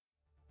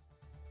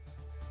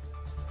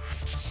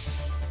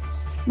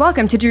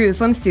Welcome to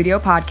Jerusalem Studio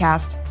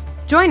Podcast.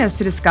 Join us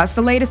to discuss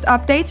the latest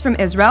updates from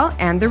Israel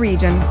and the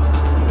region.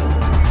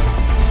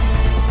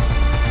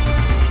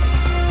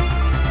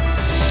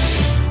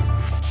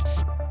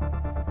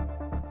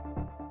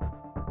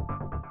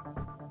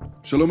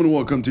 Shalom and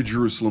welcome to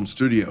Jerusalem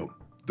Studio.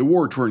 The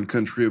war-torn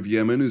country of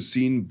Yemen is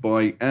seen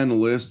by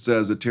analysts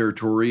as a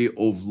territory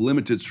of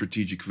limited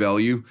strategic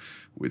value,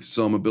 with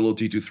some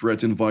ability to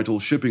threaten vital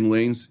shipping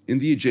lanes in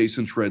the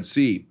adjacent Red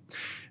Sea.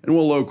 And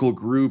while local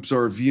groups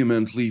are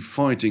vehemently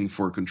fighting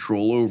for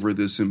control over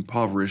this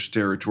impoverished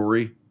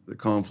territory, the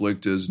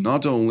conflict is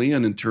not only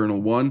an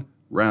internal one,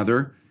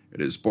 rather,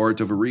 it is part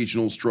of a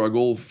regional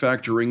struggle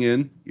factoring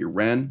in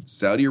Iran,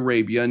 Saudi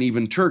Arabia, and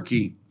even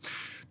Turkey.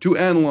 To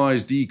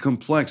analyze the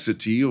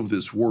complexity of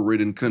this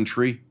war-ridden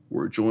country,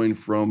 we're joined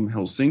from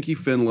Helsinki,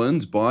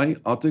 Finland by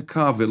Atte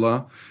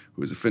Kavila,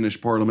 who is a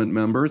Finnish parliament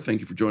member. Thank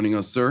you for joining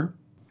us, sir.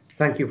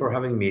 Thank you for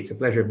having me. It's a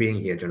pleasure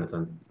being here,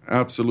 Jonathan.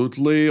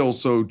 Absolutely.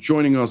 Also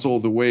joining us all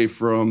the way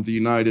from the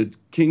United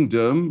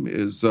Kingdom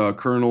is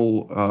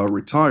Colonel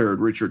retired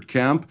Richard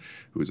Camp,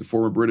 who is a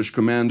former British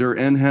commander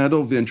and head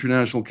of the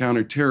International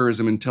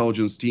Counterterrorism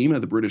Intelligence Team at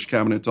the British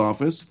Cabinet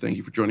Office. Thank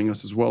you for joining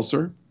us as well,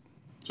 sir.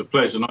 It's a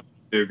pleasure. Nice to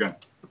see you again.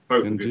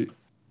 Both Indeed. of you.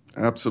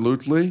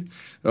 Absolutely.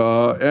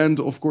 And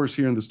of course,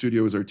 here in the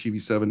studio is our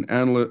TV7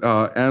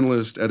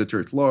 analyst,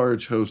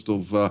 editor-at-large, host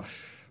of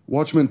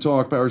Watchmen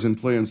Talk, Powers in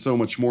Play, and so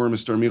much more,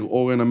 Mr. Amir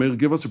Oren. Amir,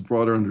 give us a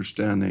broader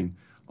understanding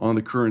on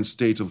the current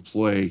state of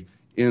play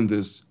in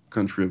this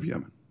country of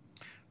Yemen.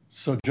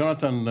 So,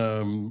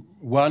 Jonathan,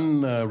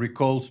 one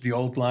recalls the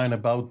old line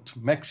about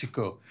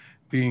Mexico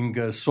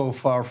being so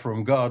far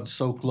from God,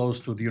 so close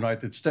to the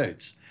United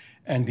States.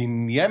 And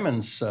in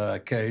Yemen's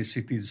case,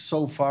 it is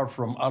so far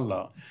from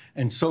Allah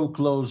and so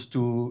close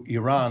to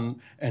Iran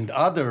and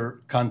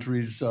other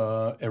countries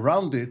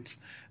around it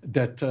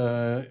that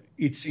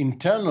its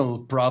internal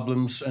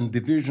problems and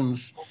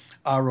divisions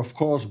are, of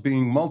course,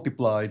 being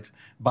multiplied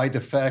by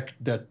the fact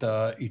that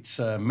its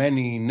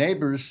many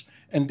neighbors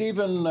and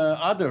even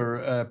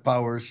other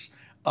powers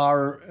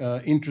are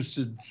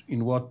interested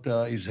in what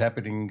is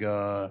happening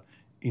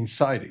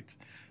inside it.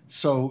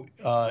 So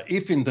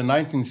if in the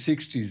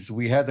 1960s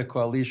we had a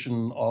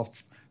coalition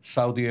of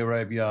Saudi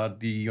Arabia,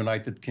 the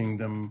United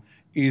Kingdom,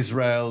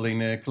 Israel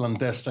in a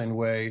clandestine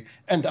way,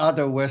 and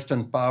other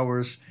Western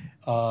powers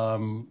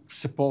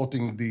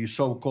supporting the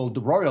so-called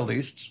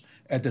royalists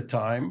at the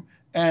time,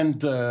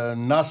 and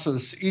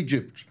Nasser's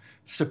Egypt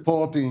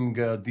supporting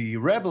the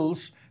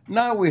rebels,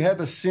 now we have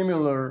a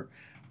similar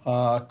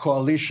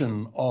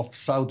coalition of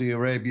Saudi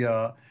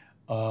Arabia,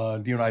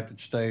 the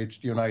United States,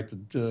 the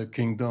United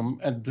Kingdom,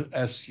 and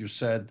as you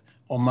said,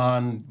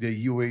 Oman,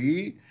 the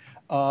UAE,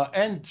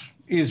 and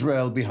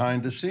Israel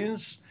behind the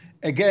scenes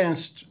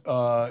against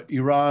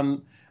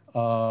Iran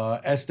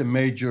as the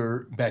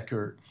major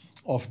backer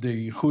of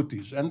the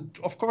Houthis. And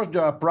of course,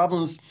 there are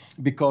problems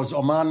because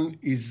Oman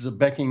is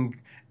backing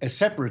a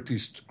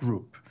separatist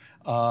group.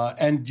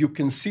 And you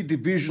can see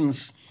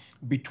divisions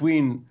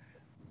between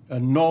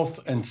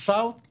north and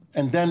south,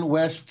 and then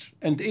west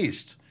and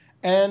east.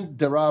 And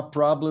there are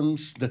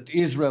problems that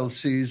Israel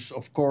sees,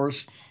 of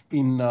course,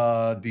 in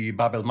the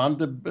Bab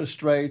el-Mandeb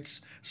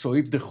Straits. So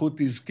if the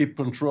Houthis keep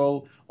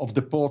control of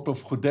the port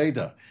of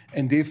Hodeidah,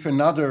 and if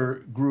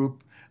another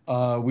group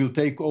will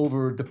take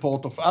over the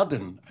port of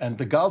Aden, and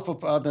the Gulf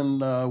of Aden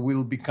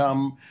will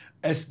become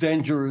as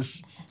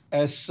dangerous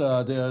as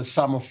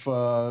some of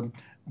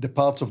the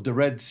parts of the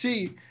Red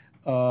Sea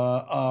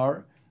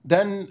are,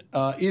 then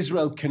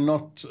Israel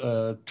cannot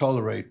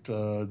tolerate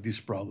this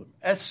problem.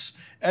 As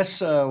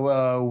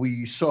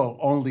we saw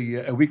only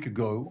a week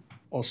ago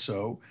or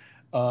so,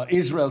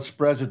 Israel's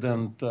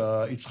president,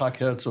 Yitzhak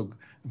Herzog,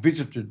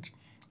 visited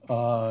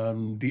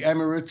the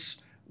Emirates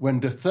when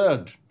the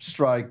third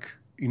strike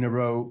in a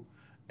row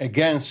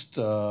against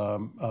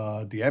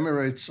the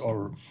Emirates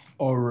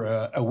or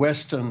a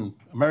Western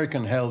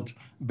American-held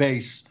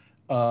base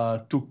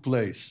took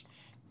place.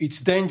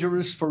 It's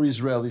dangerous for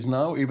Israelis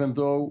now, even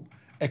though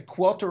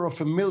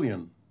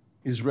 250,000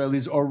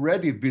 Israelis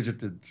already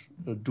visited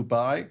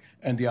Dubai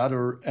and the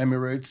other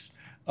Emirates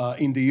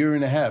in the year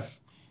and a half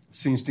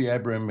since the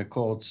Abraham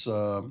Accords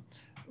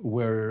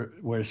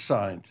were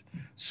signed.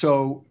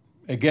 So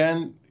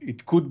again,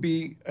 it could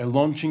be a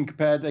launching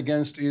pad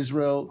against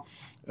Israel,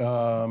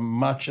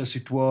 much as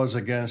it was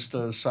against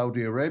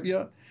Saudi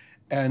Arabia.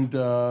 And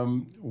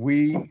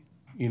we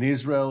in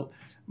Israel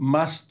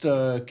must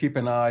keep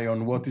an eye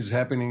on what is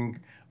happening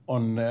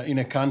in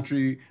a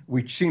country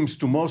which seems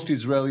to most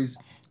Israelis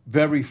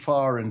very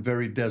far and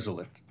very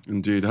desolate.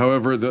 Indeed.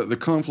 However, the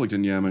conflict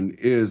in Yemen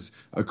is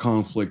a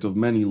conflict of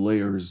many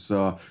layers,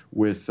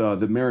 with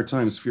the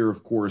maritime sphere,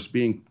 of course,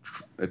 being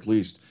at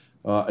least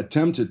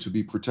attempted to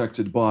be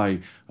protected by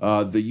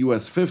the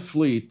U.S. Fifth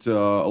Fleet,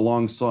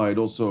 alongside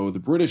also the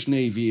British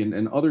Navy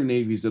and other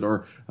navies that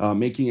are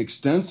making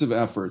extensive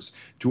efforts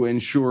to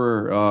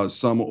ensure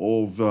some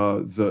of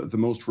the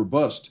most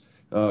robust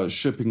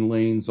shipping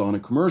lanes on a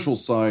commercial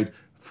side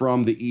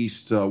from the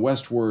east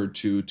westward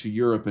to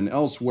Europe and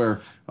elsewhere.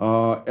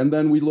 And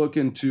then we look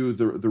into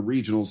the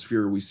regional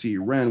sphere. We see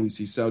Iran, we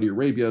see Saudi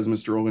Arabia, as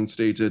Mr. Owen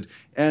stated,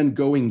 and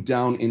going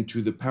down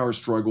into the power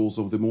struggles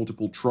of the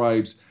multiple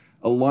tribes,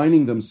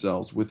 aligning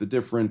themselves with the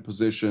different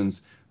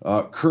positions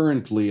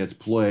currently at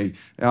play.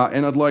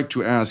 And I'd like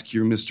to ask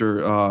you,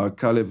 Mr.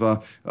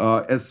 Kaleva,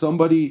 as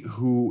somebody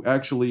who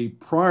actually,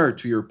 prior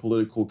to your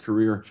political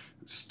career,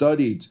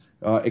 studied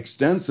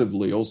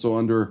extensively, also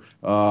under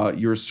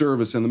your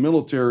service in the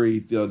military,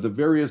 the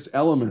various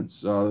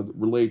elements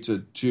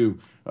related to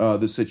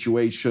the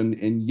situation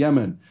in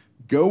Yemen,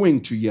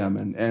 going to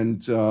Yemen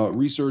and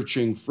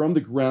researching from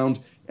the ground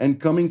and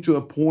coming to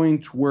a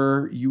point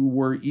where you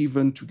were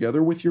even,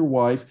 together with your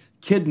wife,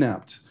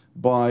 kidnapped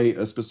by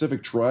a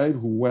specific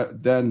tribe who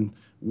then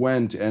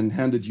went and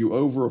handed you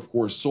over, of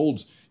course,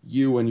 sold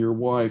you and your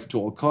wife to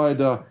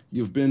Al-Qaeda.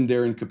 You've been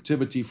there in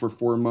captivity for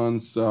 4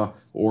 months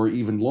or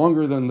even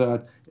longer than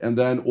that, and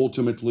then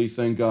ultimately,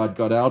 thank God,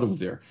 got out of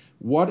there.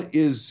 What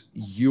is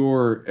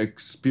your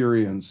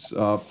experience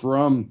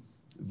from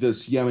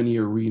this Yemeni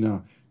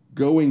arena,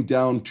 going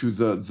down to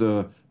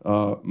the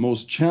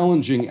most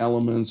challenging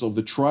elements of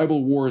the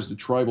tribal wars, the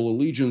tribal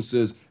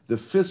allegiances, the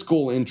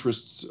fiscal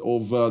interests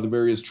of the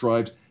various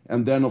tribes,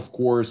 and then, of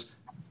course,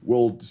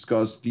 we'll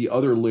discuss the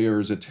other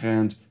layers at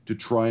hand to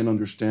try and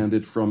understand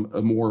it from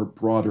a more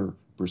broader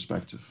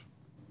perspective.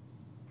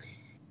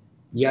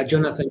 Yeah,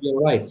 Jonathan, you're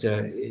right.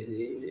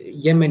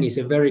 Yemen is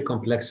a very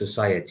complex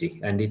society,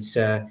 and it's,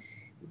 the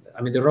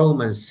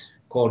Romans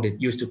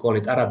used to call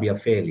it Arabia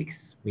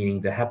Felix,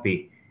 meaning the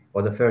happy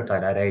or the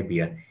fertile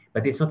Arabia,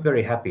 but it's not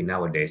very happy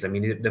nowadays. I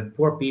mean, the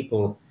poor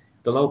people,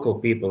 the local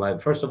people,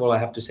 first of all, I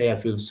have to say I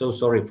feel so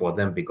sorry for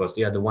them because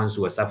they are the ones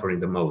who are suffering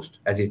the most,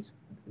 as it's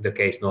the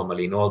case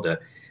normally in all the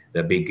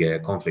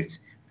big conflicts.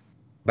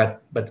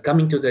 But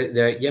coming to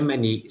the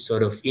Yemeni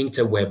sort of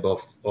interweb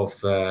of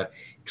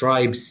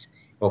tribes,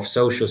 of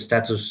social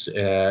status,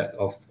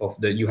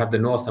 you have the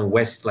north and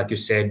west, like you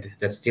said,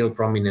 that's still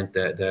prominent,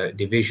 the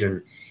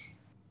division.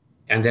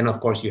 And then, of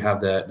course, you have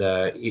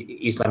the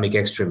Islamic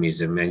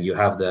extremism, and you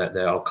have the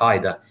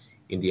Al-Qaeda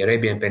in the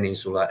Arabian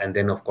Peninsula. And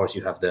then, of course,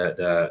 you have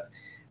to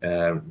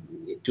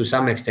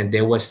some extent,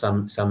 there was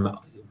some,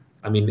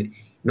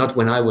 not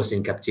when I was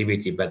in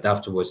captivity, but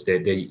afterwards,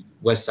 there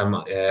was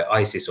some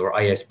ISIS or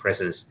IS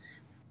presence.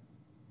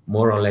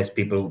 More or less,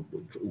 people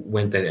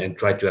went and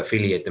tried to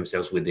affiliate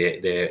themselves with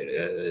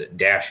the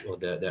Daesh or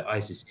the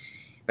ISIS.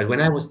 But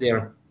when I was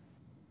there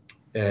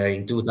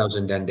in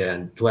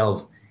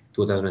 2012,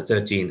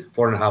 2013,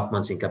 4.5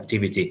 months in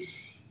captivity,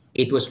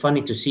 it was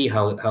funny to see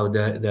how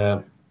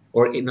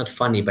not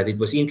funny, but it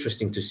was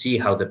interesting to see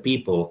how the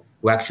people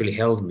who actually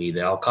held me,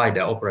 the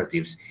Al-Qaeda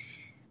operatives,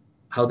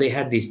 how they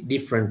had these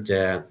different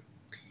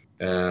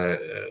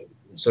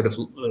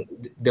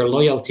their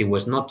loyalty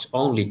was not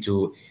only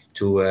to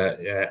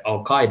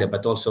Al-Qaeda,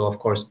 but also, of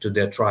course, to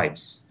their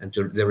tribes and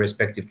to their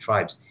respective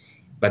tribes.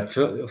 But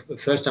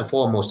first and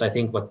foremost, I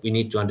think what we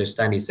need to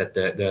understand is that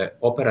the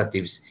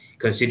operatives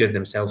considered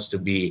themselves to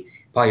be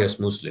pious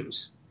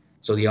Muslims.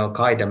 So the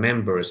Al-Qaeda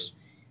members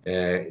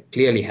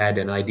clearly had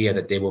an idea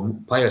that they were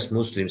pious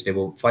Muslims. They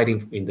were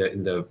fighting in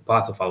the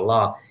path of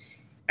Allah,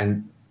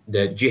 and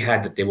the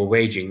jihad that they were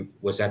waging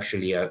was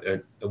actually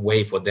a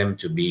way for them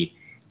to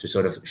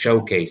sort of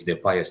showcase their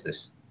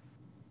piousness.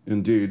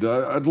 Indeed.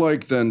 I'd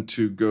like then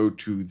to go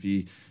to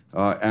the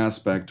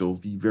aspect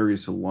of the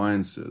various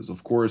alliances.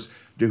 Of course,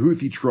 the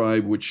Houthi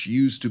tribe, which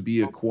used to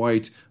be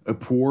quite a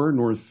poor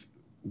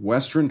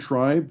northwestern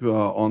tribe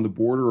on the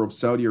border of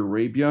Saudi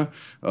Arabia,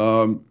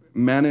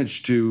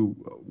 managed to,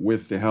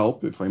 with the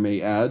help, if I may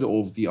add,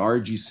 of the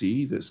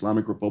RGC, the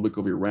Islamic Republic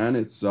of Iran,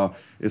 its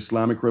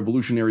Islamic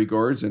Revolutionary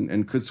Guards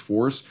and Quds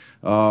Force,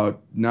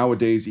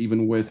 nowadays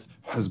even with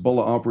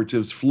Hezbollah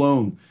operatives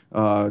flown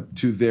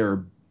to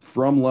there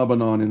from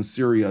Lebanon and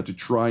Syria to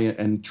try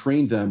and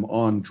train them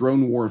on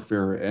drone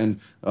warfare and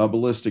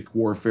ballistic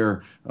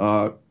warfare,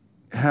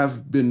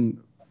 have been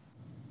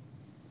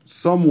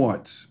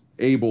somewhat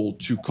able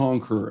to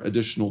conquer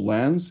additional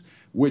lands,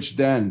 which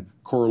then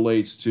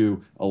correlates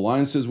to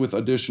alliances with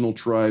additional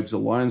tribes,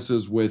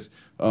 alliances with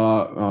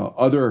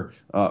other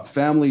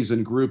families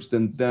and groups,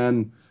 that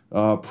then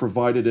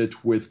provided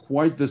it with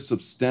quite the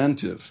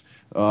substantive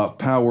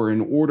power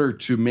in order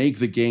to make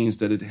the gains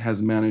that it has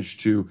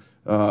managed to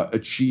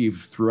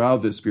achieve throughout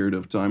this period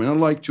of time. And I'd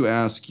like to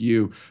ask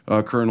you,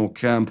 Colonel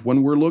Kemp,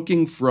 when we're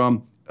looking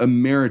from a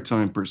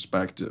maritime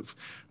perspective,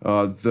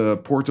 the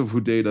port of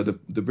Hodeidah,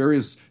 the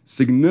various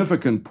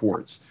significant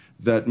ports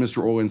that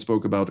Mr. Owen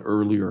spoke about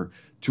earlier,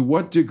 to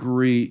what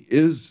degree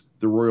is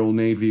the Royal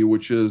Navy,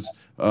 which is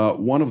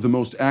one of the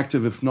most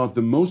active, if not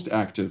the most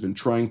active, in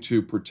trying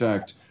to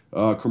protect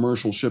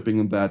commercial shipping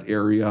in that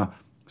area,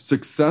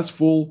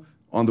 successful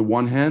on the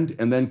one hand,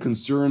 and then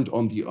concerned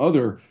on the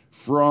other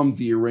from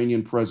the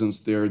Iranian presence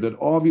there that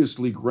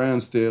obviously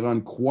grants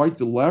Tehran quite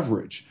the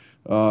leverage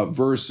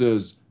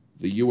versus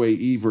the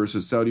UAE,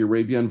 versus Saudi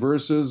Arabia, and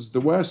versus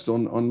the West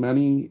on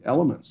many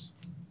elements?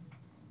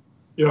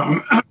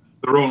 Yeah,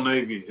 the Royal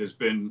Navy has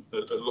been,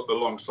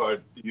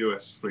 alongside the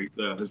US fleet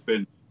there, has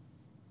been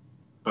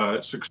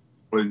successful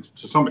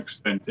to some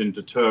extent in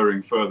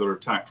deterring further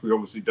attacks. We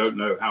obviously don't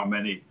know how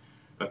many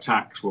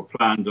attacks were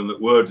planned and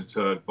that were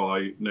deterred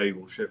by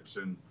naval ships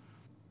in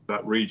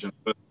that region.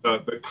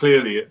 But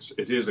clearly it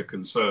is a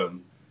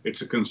concern.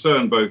 It's a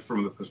concern both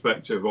from the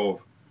perspective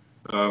of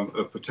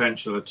a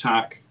potential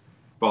attack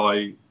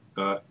by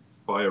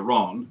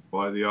Iran,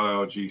 by the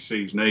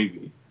IRGC's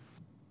navy,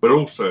 but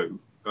also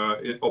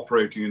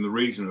operating in the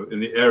region, in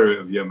the area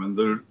of Yemen,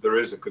 there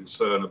is a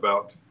concern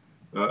about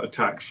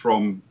attacks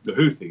from the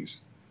Houthis.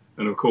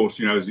 And of course,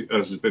 as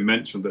has been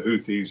mentioned, the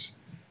Houthis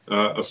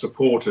are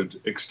supported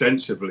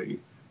extensively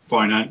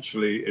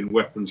financially, in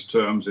weapons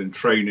terms, in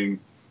training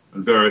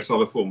and various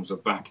other forms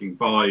of backing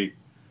by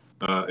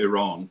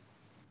Iran.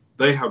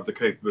 They have the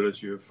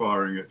capability of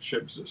firing at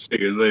ships at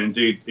sea, and they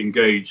indeed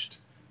engaged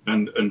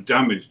and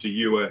damaged a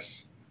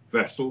US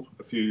vessel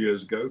a few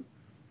years ago.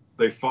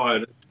 They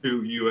fired at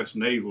 2 US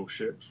naval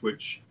ships,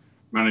 which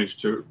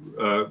managed to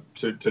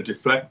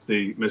deflect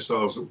the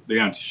missiles, the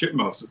anti-ship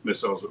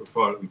missiles that were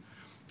fired at them.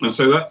 And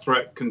so that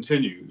threat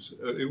continues.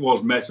 It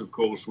was met, of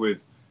course,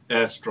 with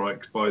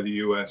airstrikes by the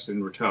US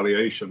in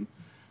retaliation.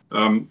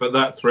 But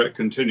that threat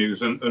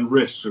continues and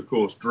risks, of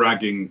course,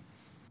 dragging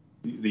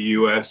the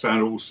US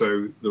and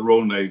also the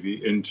Royal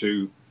Navy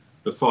into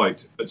the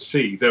fight at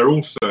sea. They're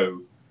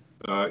also,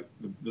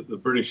 the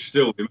British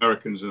still, the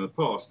Americans in the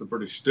past, the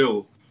British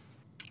still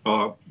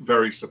are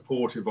very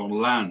supportive on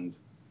land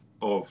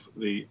of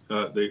the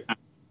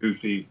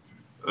Houthi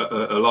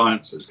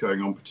alliance that's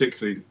going on,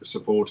 particularly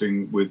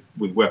supporting with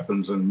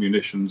weapons and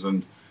munitions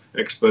and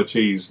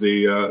expertise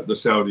the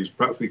Saudis.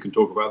 Perhaps we can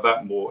talk about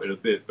that more in a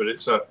bit, but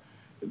it's the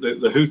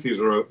Houthis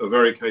are a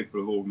very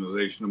capable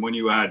organization, and when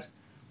you add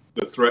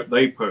the threat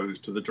they pose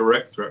to the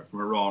direct threat from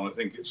Iran, I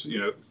think it's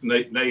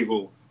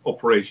naval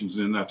operations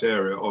in that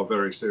area are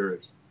very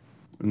serious.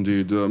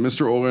 Indeed,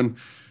 Mr. Oren,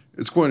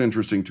 it's quite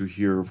interesting to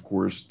hear, of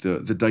course,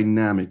 the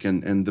dynamic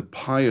and the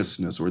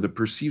piousness or the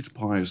perceived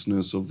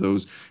piousness of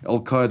those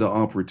Al-Qaeda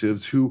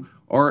operatives who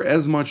are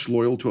as much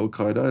loyal to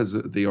Al-Qaeda as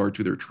they are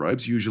to their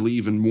tribes, usually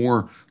even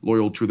more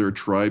loyal to their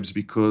tribes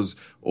because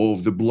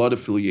of the blood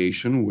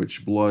affiliation,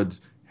 which blood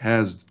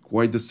has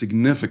quite the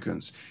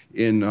significance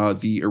in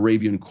the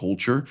Arabian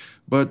culture.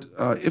 But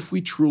if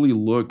we truly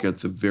look at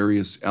the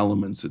various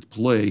elements at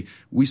play,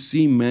 we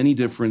see many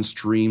different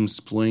streams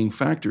playing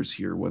factors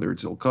here, whether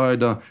it's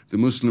Al-Qaeda, the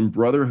Muslim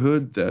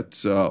Brotherhood,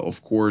 that,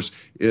 of course,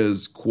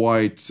 is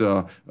quite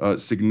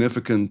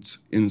significant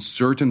in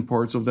certain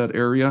parts of that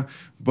area,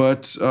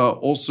 but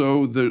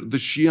also the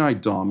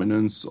Shiite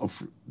dominance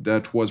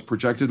that was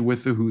projected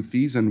with the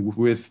Houthis and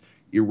with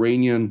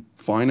Iranian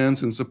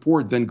finance and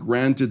support then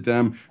granted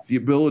them the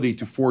ability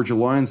to forge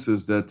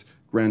alliances that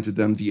granted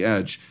them the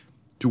edge.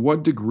 To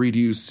what degree do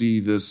you see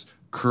this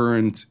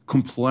current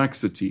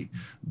complexity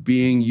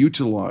being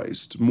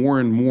utilized more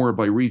and more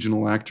by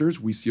regional actors?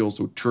 We see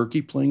also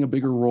Turkey playing a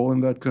bigger role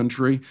in that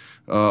country,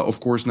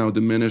 of course now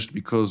diminished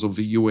because of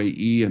the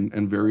UAE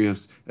and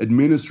various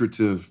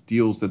administrative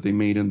deals that they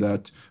made in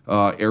that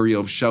area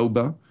of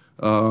Shauba.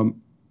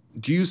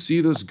 Do you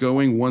see this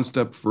going one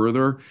step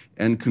further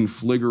and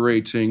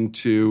conflagrating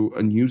to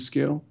a new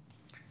scale?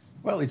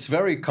 Well, it's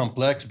very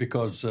complex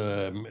because,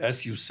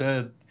 as you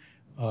said,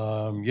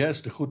 yes,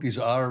 the Houthis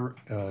are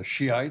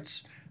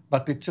Shiites,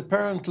 but it's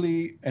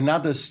apparently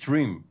another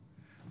stream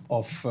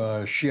of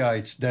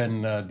Shiites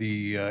than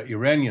the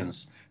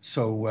Iranians.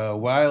 So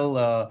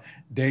while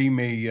they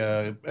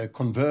may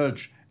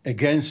converge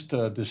against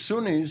the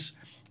Sunnis,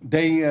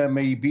 they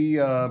may be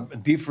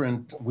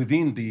different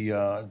within the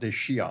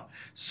Shia.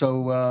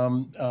 So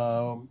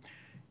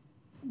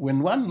when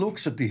one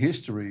looks at the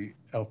history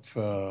of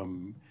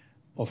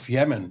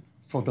Yemen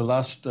for the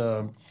last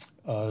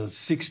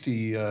 60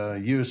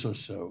 years or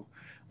so,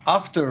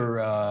 after,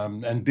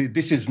 and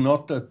this is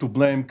not to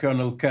blame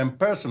Colonel Kemp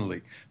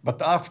personally, but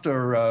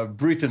after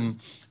Britain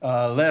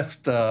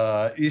left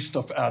east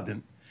of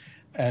Aden,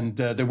 and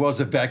there was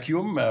a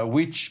vacuum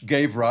which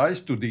gave rise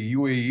to the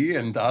UAE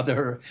and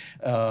other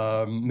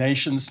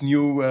nations,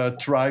 new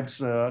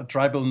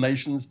tribal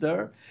nations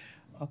there.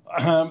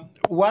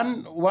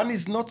 One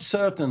is not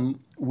certain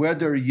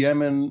whether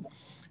Yemen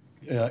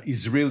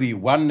is really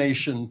one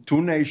nation,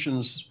 two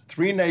nations,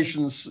 three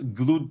nations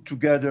glued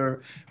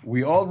together.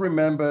 We all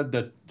remember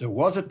that there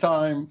was a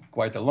time,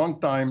 quite a long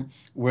time,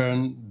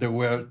 when there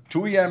were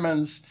two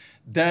Yemens.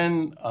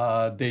 Then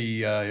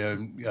they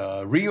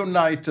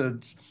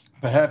reunited.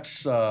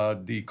 Perhaps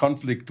the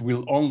conflict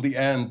will only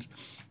end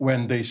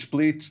when they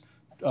split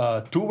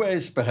two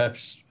ways,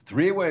 perhaps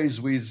three ways,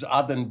 with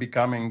Aden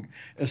becoming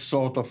a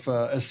sort of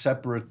a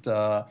separate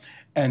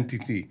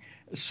entity.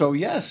 So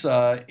yes,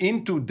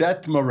 into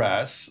that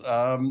morass,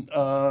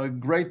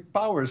 great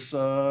powers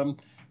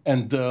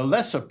and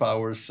lesser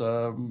powers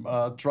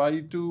try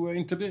to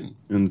intervene.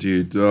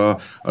 Indeed.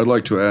 I'd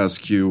like to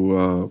ask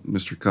you,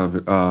 Mr.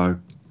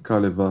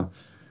 Kaleva,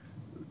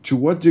 to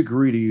what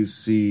degree do you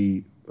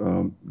see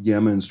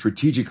Yemen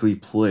strategically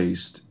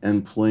placed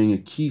and playing a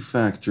key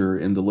factor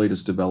in the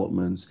latest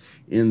developments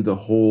in the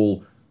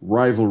whole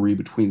rivalry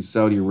between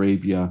Saudi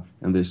Arabia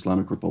and the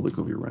Islamic Republic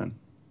of Iran?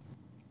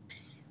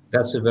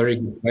 That's a very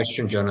good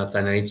question,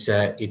 Jonathan. And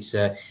it's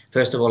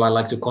first of all, I'd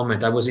like to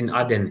comment. I was in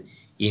Aden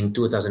in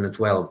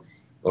 2012,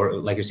 or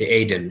like you say,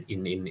 Aden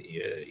in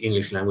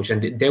English language,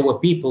 and there were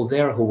people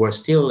there who were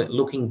still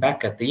looking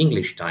back at the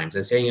English times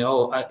and saying,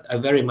 "Oh, they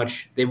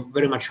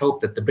very much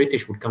hoped that the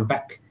British would come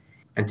back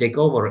and take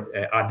over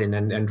Aden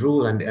and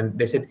rule." And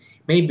they said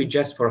maybe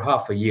just for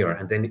half a year,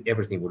 and then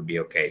everything would be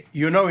okay.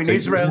 You know, in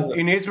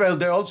Israel,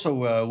 they also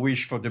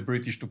wish for the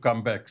British to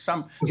come back.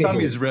 Some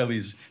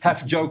Israelis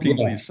half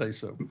jokingly say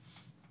so.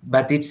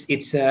 But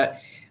it's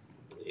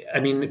I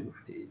mean,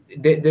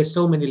 there's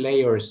so many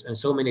layers and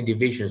so many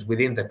divisions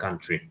within the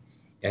country,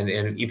 and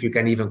if you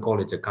can even call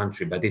it a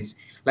country. But it's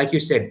like you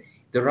said,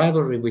 the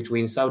rivalry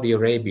between Saudi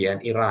Arabia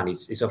and Iran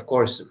is of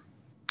course,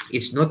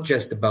 it's not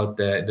just about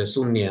the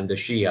Sunni and the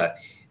Shia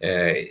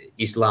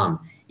Islam.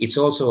 It's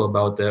also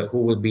about who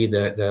will be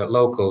the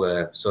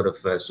local sort of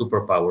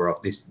superpower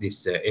of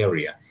this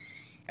area.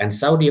 And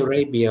Saudi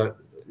Arabia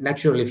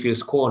naturally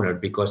feels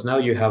cornered because now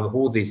you have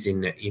Houthis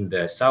in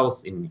the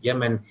south, in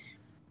Yemen.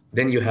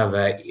 Then you have,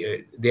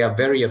 they are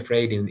very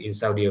afraid in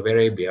Saudi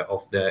Arabia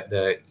of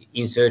the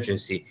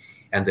insurgency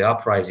and the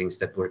uprisings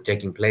that were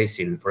taking place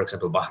in, for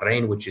example,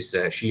 Bahrain, which is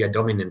a Shia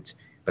dominant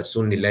but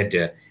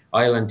Sunni-led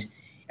island.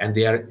 And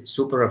they are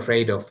super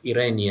afraid of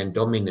Iranian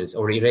dominance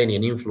or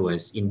Iranian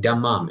influence in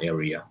Dammam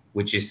area,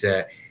 which is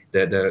the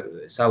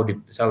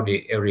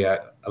Saudi area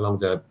along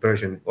the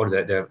Persian or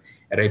the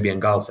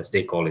Arabian Gulf, as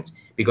they call it,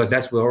 because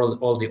that's where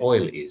all the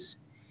oil is.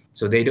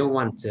 So they don't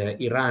want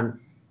Iran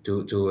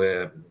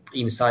to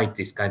incite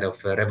this kind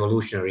of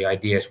revolutionary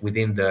ideas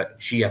within the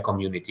Shia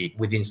community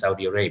within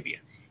Saudi Arabia.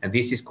 And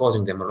this is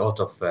causing them a lot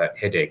of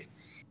headache.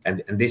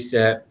 And this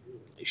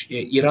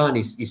Iran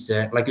is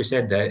like you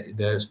said,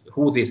 the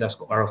Houthis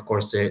are of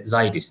course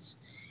Zaidists,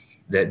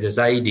 the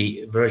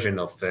Zaidi version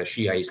of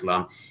Shia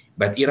Islam.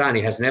 But Iran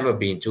has never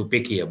been too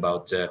picky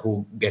about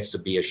who gets to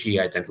be a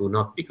Shiite and who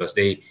not, because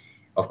they,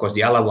 of course,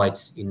 the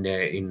Alawites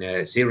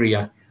in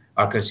Syria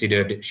are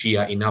considered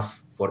Shia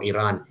enough for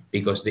Iran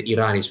because the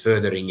Iran is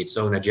furthering its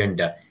own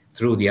agenda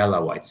through the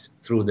Alawites,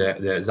 through the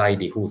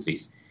Zaidi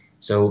Houthis.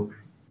 So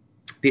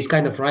this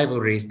kind of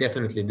rivalry is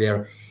definitely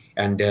there.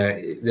 And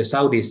the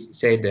Saudis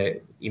said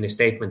in a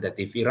statement that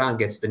if Iran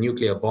gets the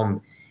nuclear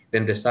bomb,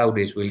 then the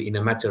Saudis will, in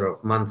a matter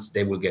of months,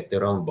 they will get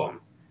their own bomb.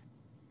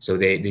 So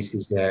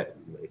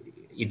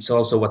it's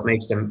also what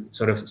makes them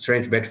sort of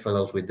strange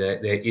bedfellows with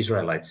the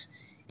Israelites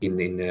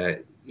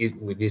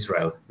with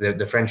Israel.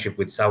 The friendship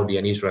with Saudi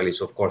and Israel is,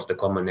 of course, the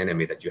common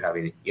enemy that you have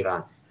in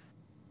Iran.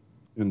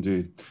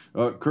 Indeed.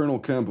 Colonel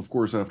Kemp, of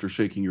course, after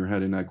shaking your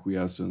head in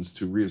acquiescence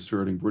to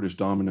reasserting British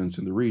dominance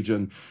in the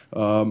region,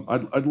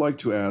 I'd like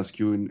to ask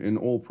you in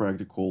all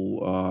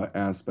practical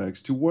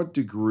aspects, to what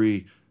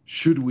degree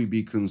should we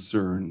be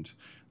concerned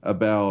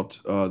about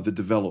the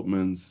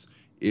developments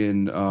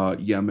in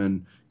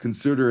Yemen,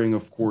 considering,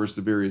 of course,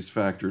 the various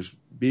factors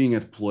being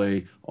at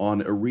play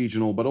on a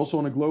regional but also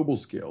on a global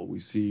scale? We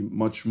see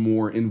much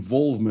more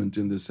involvement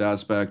in this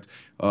aspect.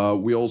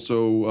 We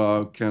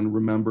also can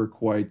remember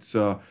quite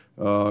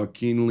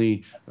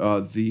keenly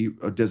the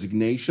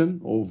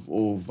designation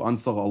of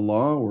Ansar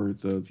Allah, or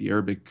the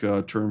Arabic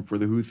term for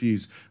the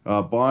Houthis,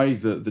 by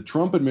the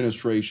Trump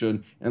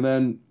administration, and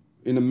then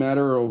in a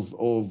matter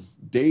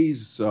of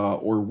days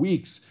or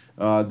weeks,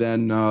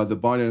 then the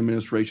Biden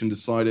administration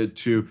decided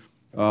to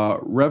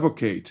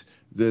revocate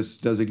this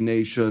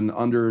designation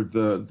under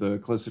the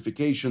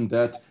classification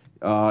that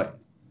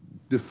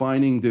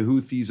defining the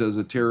Houthis as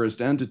a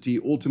terrorist entity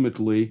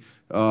ultimately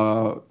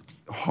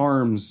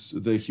harms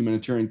the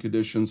humanitarian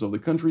conditions of the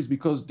countries,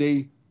 because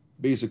they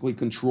basically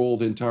control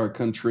the entire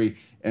country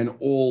and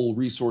all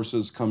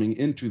resources coming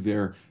into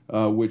there,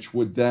 which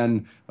would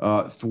then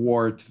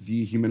thwart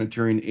the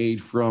humanitarian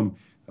aid from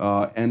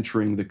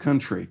entering the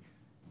country.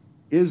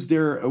 Is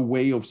there a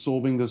way of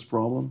solving this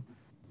problem?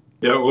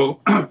 Yeah, well,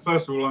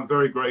 first of all, I'm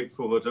very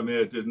grateful that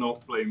Amir did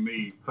not blame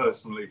me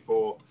personally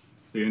for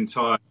the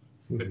entire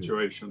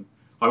situation.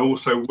 I'm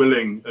also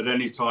willing at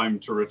any time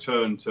to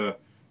return to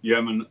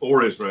Yemen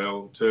or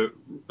Israel to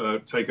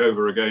take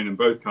over again in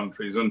both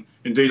countries. And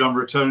indeed, I'm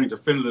returning to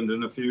Finland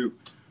in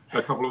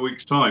a couple of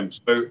weeks' time.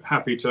 So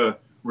happy to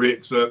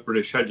re-exert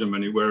British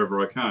hegemony wherever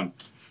I can.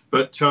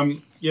 But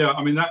yeah,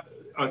 I mean,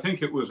 I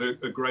think it was a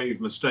grave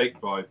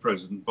mistake by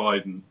President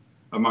Biden,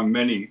 among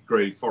many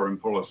grave foreign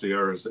policy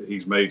errors that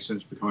he's made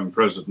since becoming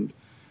president,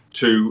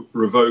 to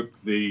revoke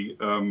the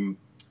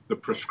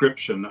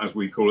prescription, as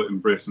we call it in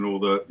Britain, or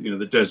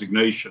the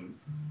designation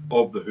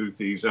of the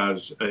Houthis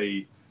as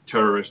a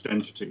terrorist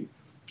entity.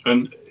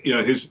 And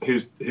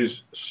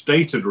his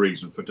stated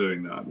reason for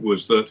doing that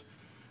was that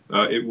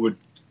it would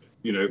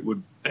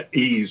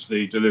ease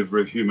the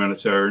delivery of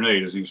humanitarian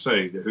aid. As you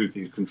say, the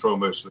Houthis control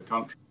most of the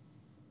country.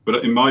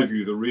 But in my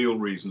view, the real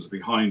reasons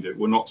behind it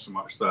were not so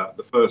much that.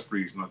 The first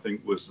reason, I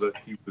think, was that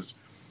he was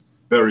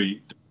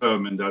very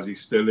determined, as he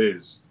still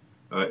is,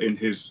 in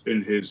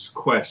his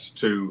quest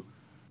to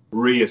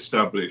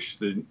re-establish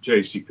the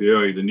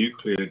JCPOA, the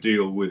nuclear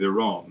deal with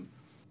Iran,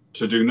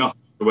 to do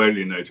nothing to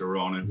alienate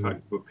Iran, in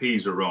fact, to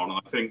appease Iran.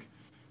 I think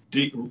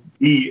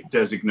the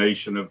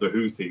designation of the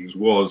Houthis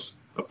was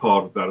a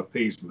part of that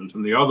appeasement.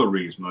 And the other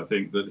reason I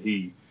think that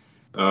he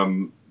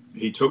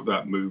took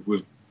that move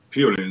was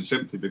purely and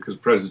simply because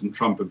President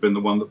Trump had been the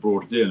one that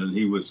brought it in, and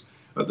he was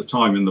at the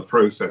time in the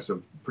process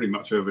of pretty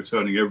much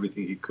overturning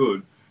everything he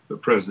could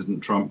that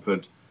President Trump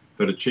had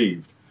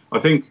achieved. I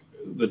think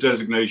the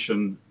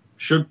designation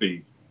should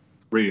be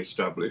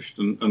re-established,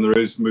 and there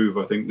is move,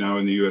 I think, now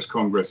in the US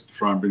Congress to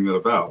try and bring that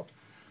about.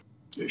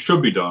 It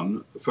should be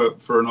done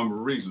for a number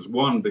of reasons.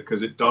 One,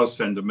 because it does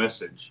send a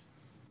message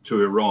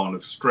to Iran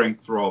of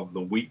strength rather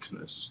than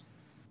weakness.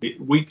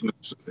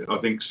 Weakness, I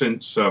think,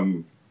 since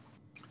President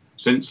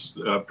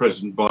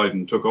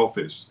Biden took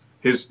office,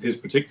 his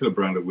particular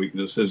brand of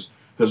weakness has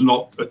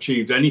not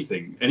achieved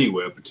anything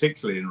anywhere,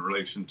 particularly in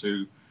relation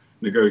to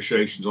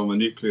negotiations on the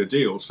nuclear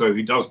deal. So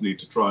he does need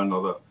to try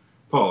another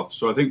path.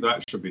 So I think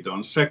that should be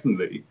done.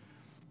 Secondly,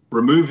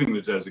 removing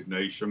the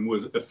designation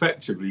was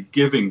effectively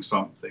giving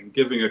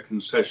a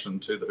concession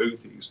to the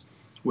Houthis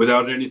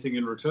without anything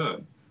in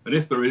return. And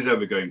if there is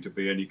ever going to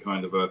be any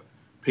kind of a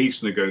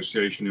peace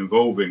negotiation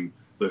involving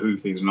the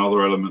Houthis and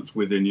other elements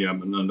within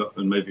Yemen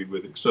and maybe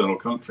with external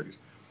countries,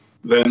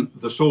 then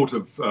the sort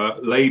of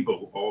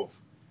label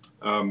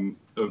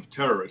of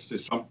terrorist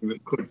is something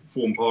that could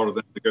form part of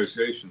that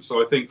negotiation.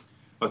 So I think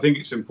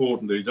it's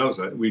important that he does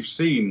that. We've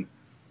seen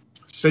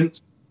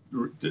since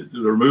the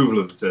removal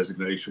of the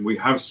designation, we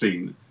have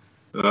seen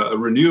a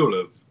renewal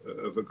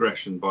of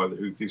aggression by the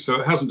Houthis. So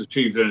it hasn't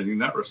achieved anything in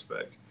that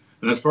respect.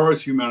 And as far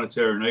as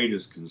humanitarian aid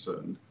is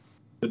concerned,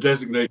 the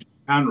designation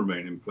can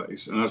remain in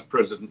place. And as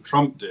President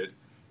Trump did,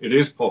 it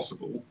is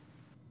possible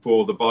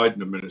for the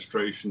Biden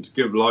administration to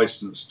give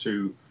license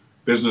to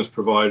business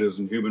providers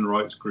and human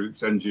rights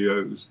groups,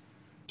 NGOs,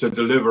 to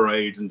deliver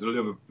aid and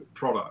deliver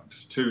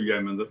products to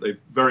Yemen that they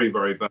very,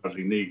 very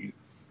badly need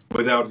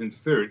without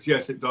interference.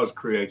 Yes, it does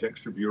create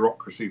extra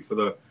bureaucracy for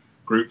the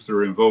groups that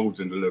are involved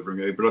in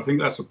delivering aid, but I think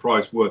that's a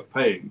price worth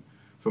paying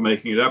for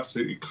making it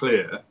absolutely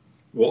clear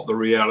what the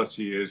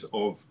reality is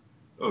of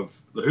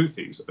the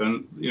Houthis.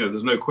 And,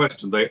 there's no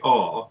question they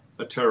are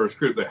a terrorist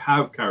group. They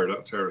have carried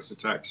out terrorist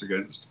attacks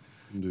against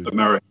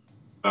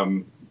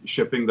American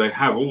shipping. They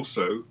have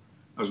also,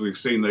 as we've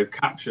seen, they've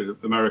captured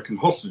American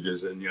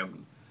hostages in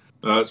Yemen.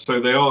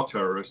 So they are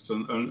terrorists,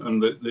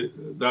 and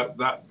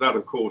that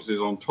of course is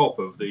on top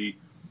of the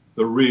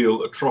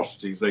real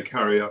atrocities they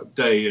carry out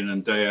day in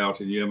and day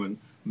out in Yemen,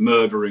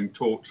 murdering,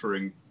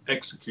 torturing,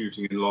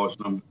 executing in large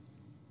numbers,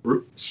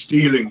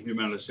 stealing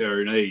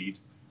humanitarian aid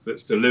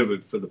that's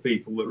delivered for the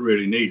people that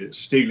really need it,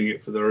 stealing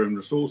it for their own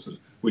resources,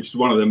 which is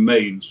one of the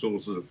main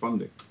sources of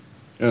funding.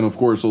 And of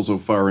course also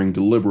firing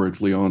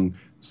deliberately on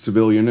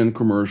civilian and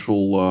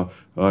commercial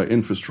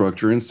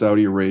infrastructure in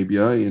Saudi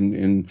Arabia,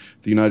 in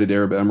the United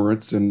Arab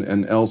Emirates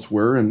and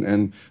elsewhere.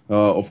 And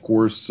of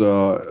course,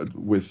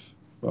 with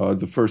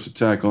the first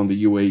attack on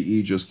the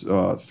UAE just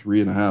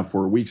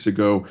 4 weeks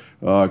ago,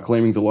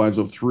 claiming the lives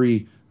of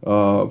 3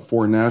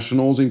 foreign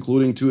nationals,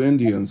 including 2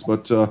 Indians.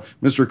 But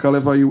Mr.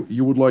 Kaleva,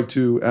 you would like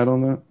to add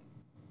on that?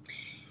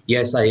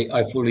 Yes,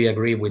 I fully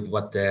agree with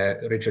what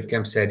Richard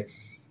Kemp said.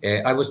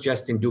 I was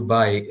just in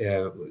Dubai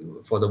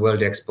for the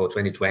World Expo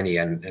 2020,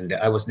 and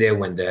I was there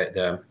when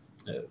the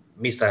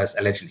missiles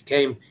allegedly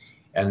came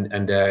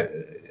and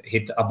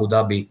hit Abu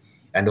Dhabi,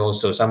 and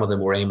also some of them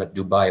were aimed at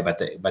Dubai,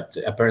 but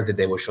apparently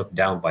they were shot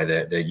down by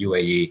the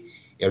UAE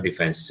air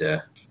defense.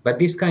 But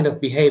this kind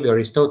of behavior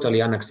is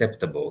totally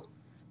unacceptable.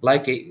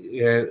 Like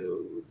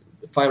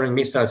firing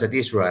missiles at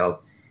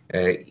Israel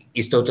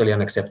is totally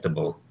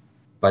unacceptable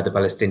by the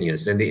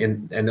Palestinians,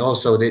 and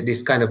also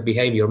this kind of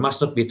behavior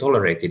must not be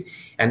tolerated.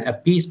 And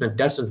appeasement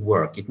doesn't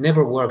work. It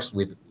never works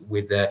with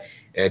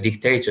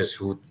dictators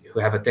who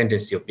have a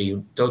tendency of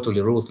being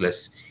totally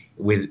ruthless,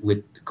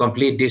 with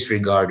complete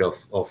disregard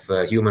of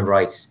human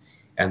rights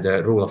and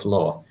the rule of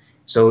law.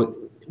 So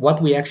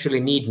what we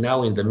actually need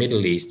now in the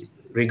Middle East,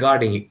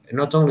 regarding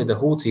not only the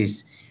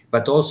Houthis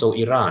but also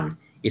Iran,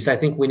 is I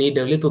think we need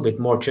a little bit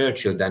more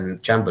Churchill than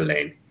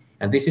Chamberlain.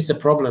 And this is a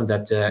problem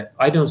that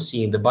I don't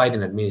see in the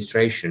Biden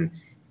administration.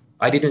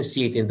 I didn't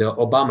see it in the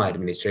Obama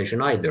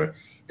administration either,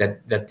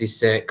 that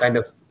this kind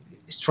of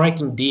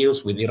striking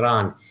deals with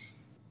Iran,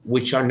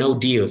 which are no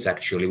deals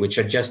actually, which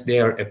are just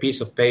there, a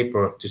piece of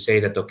paper to say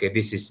that, okay,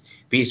 this is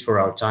peace for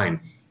our time.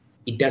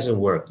 It doesn't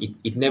work.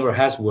 It never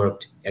has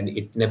worked, and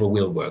it never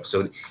will work.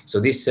 So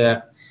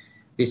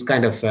this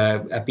kind of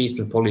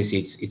appeasement policy,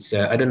 it's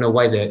I don't know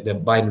why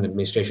the Biden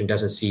administration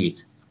doesn't see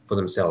it for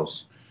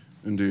themselves.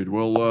 Indeed.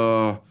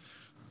 Well,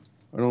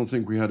 I don't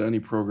think we had any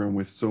program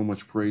with so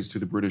much praise to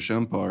the British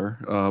Empire,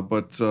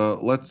 but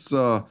let's,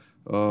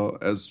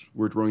 as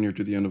we're drawing near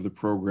to the end of the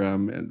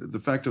program, and the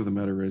fact of the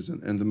matter is,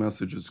 and the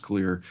message is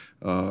clear,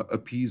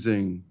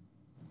 appeasing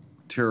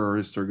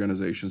terrorist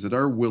organizations that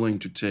are willing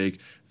to take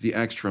the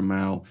extra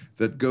mile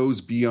that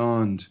goes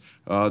beyond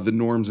the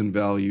norms and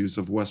values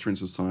of Western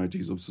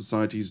societies, of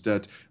societies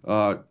that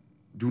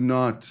do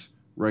not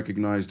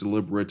recognize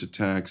deliberate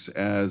attacks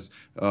as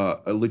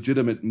a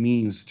legitimate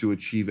means to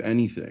achieve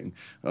anything.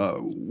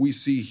 We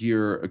see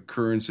here a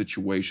current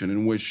situation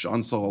in which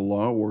Ansar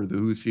Allah, or the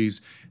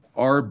Houthis,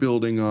 are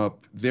building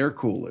up their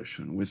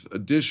coalition with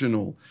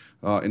additional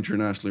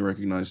internationally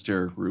recognized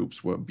terror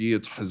groups, be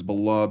it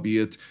Hezbollah, be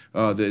it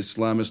the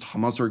Islamist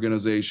Hamas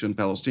organization,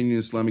 Palestinian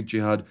Islamic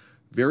Jihad.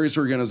 Various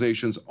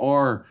organizations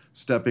are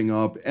stepping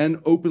up and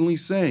openly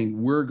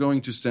saying, we're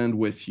going to stand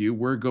with you,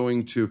 we're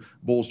going to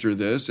bolster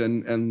this,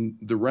 and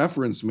the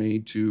reference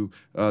made to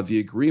the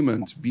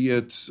agreement, be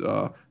it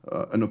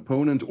an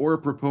opponent or a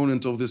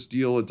proponent of this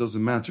deal, it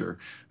doesn't matter.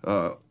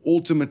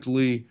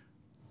 Ultimately,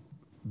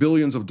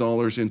 billions of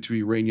dollars into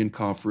Iranian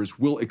coffers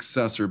will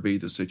exacerbate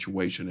the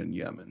situation in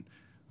Yemen.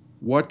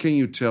 What can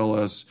you tell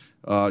us?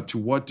 To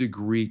what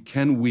degree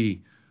can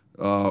we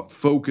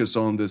focus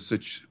on this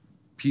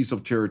piece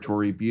of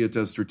territory, be it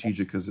as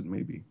strategic as it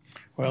may be?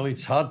 Well,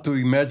 it's hard to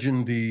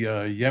imagine the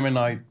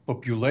Yemenite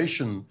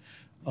population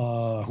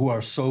who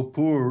are so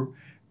poor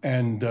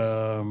and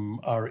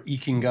are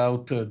eking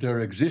out their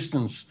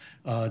existence.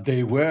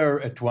 They were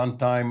at one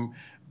time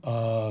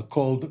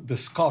called the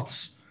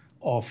Scots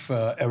of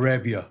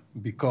Arabia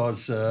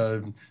because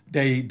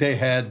they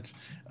had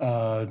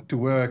to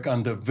work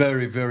under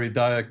very, very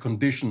dire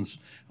conditions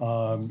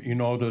in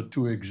order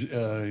to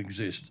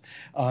exist.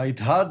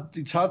 It's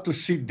hard to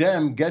see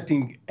them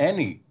getting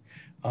any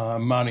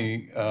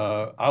money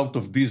out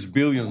of these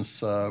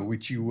billions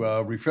which you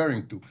are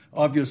referring to.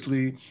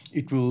 Obviously,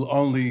 it will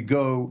only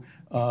go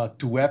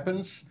to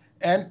weapons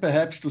and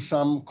perhaps to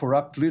some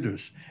corrupt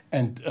leaders.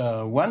 And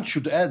one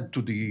should add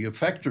to the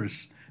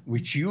factors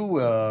which you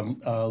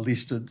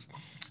listed,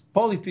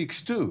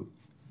 politics too,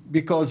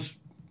 because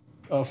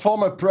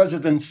former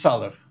President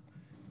Saleh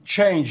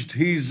changed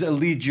his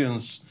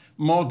allegiance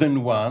more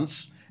than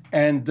once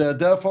and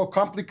therefore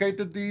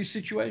complicated the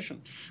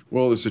situation.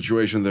 Well, the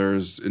situation there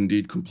is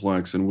indeed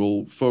complex, and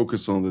we'll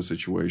focus on the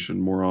situation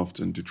more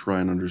often to try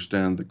and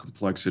understand the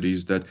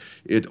complexities that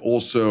it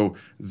also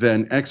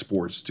then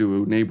exports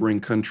to neighboring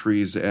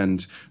countries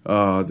and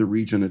the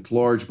region at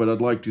large. But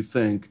I'd like to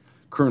thank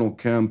Colonel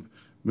Kemp,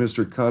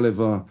 Mr.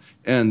 Kaleva,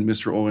 and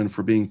Mr. Oren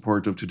for being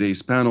part of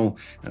today's panel.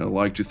 And I'd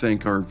like to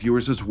thank our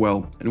viewers as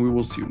well, and we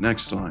will see you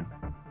next time.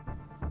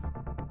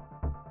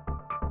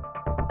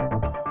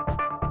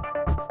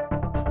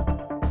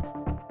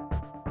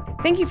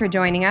 Thank you for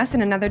joining us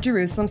in another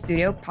Jerusalem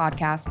Studio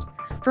podcast.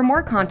 For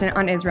more content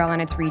on Israel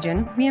and its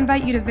region, we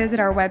invite you to visit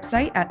our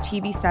website at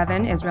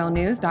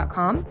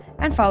tv7israelnews.com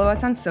and follow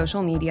us on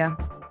social media.